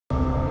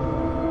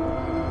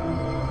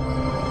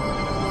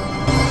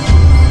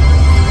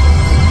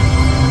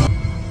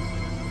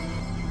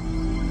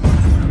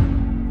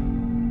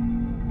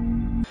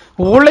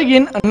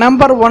உலகின்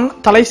நம்பர் 1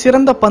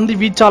 தலைசிறந்த பந்து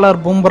வீச்சாளர்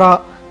பும்ரா.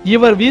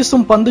 இவர்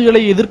வீசும்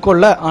பந்துகளை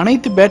எதிர்கொள்ள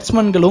அனைத்து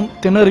பேட்ஸ்மேன்களும்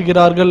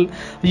திணறுகிறார்கள்.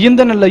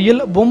 இந்த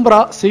நிலையில் பும்ரா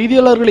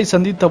செய்தியாளர்களை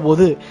சந்தித்த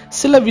போது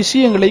சில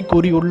விஷயங்களை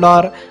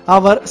கூறியுள்ளார்.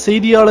 அவர்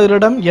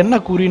செய்தியாளரிடம்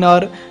என்ன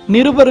கூறினார்?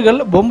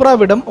 நிருபர்கள்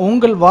பும்ராவிடம்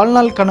உங்கள்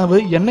வாழ்நாள் கனவு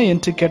என்ன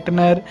என்று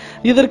கேட்டனர்.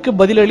 இதற்கு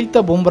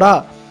பதிலளித்த பும்ரா,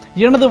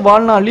 எனது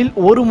வாழ்நாளில்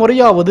ஒரு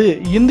முறையாவது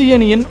இந்திய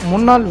அணியின்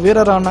முன்னாள்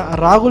வீரரான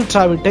ராகுல்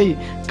டிராவிட்டை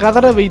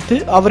கதற வைத்து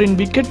அவரின்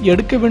விக்கெட்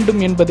எடுக்க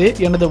வேண்டும் என்பதே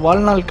எனது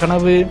வாழ்நாள்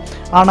கனவு.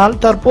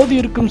 ஆனால் தற்போது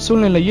இருக்கும்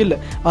சூழ்நிலையில்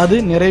அது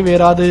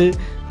நிறைவேறாது.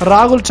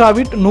 ராகுல்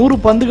டிராவிட் 100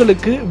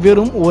 பந்துகளுக்கு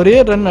வெறும் ஒரே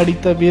ரன்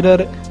அடித்த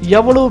வீரர்.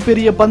 எவ்வளவு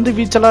பெரிய பந்து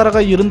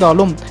வீச்சாளராக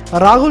இருந்தாலும்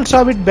ராகுல்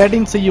டிராவிட்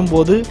பேட்டிங் செய்யும்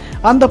போது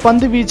அந்த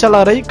பந்து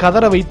வீச்சாளரை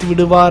கதற வைத்து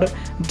விடுவார்.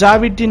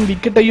 டிராவிட்டின்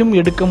விக்கெட்டையும்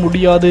எடுக்க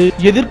முடியாது.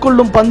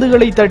 எதிர்கொள்ளும்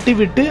பந்துகளை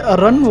தட்டிவிட்டு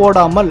ரன்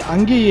ஓடாமல்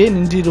அங்கேயே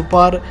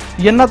நின்றிருப்பார்.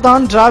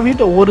 என்னதான்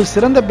டிராவிட் ஒரு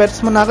சிறந்த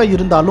பேட்ஸ்மேனாக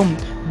இருந்தாலும்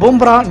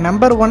பும்ரா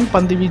நம்பர் 1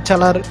 பந்து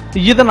வீச்சாளர்.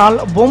 இதனால்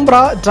பும்ரா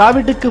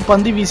டிராவிட்டுக்கு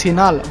பந்து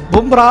வீசினால்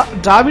பும்ரா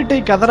டிராவிட்டை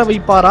கதற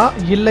வைப்பாரா,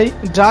 இல்லை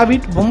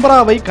டிராவிட்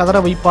பும்ராவை கதற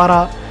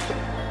வைப்பாரா?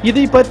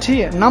 இதை பற்றி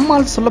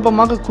நம்மால்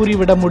சுலபமாக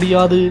கூறிவிட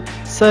முடியாது.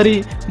 சரி,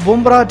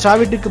 பும்ரா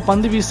டிராவிட்டுக்கு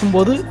பந்து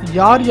வீசும்போது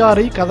யார்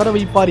யாரை கதற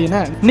வைப்பார்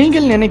என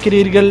நீங்கள்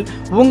நினைக்கிறீர்கள்?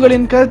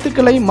 உங்களின்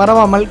கருத்துக்களை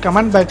மறவாமல்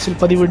கமெண்ட் பாக்ஸில்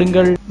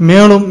பதிவிடுங்கள்.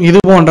 மேலும்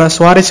இது போன்ற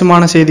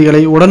சுவாரஸ்யமான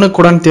செய்திகளை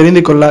உடனுக்குடன்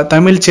தெரிந்து கொள்ள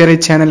தமிழ் சேரை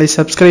சேனலை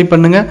சப்ஸ்கிரைப்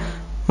பண்ணுங்க.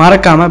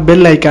 மறக்காம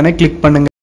பெல் ஐக்கானை கிளிக் பண்ணுங்க.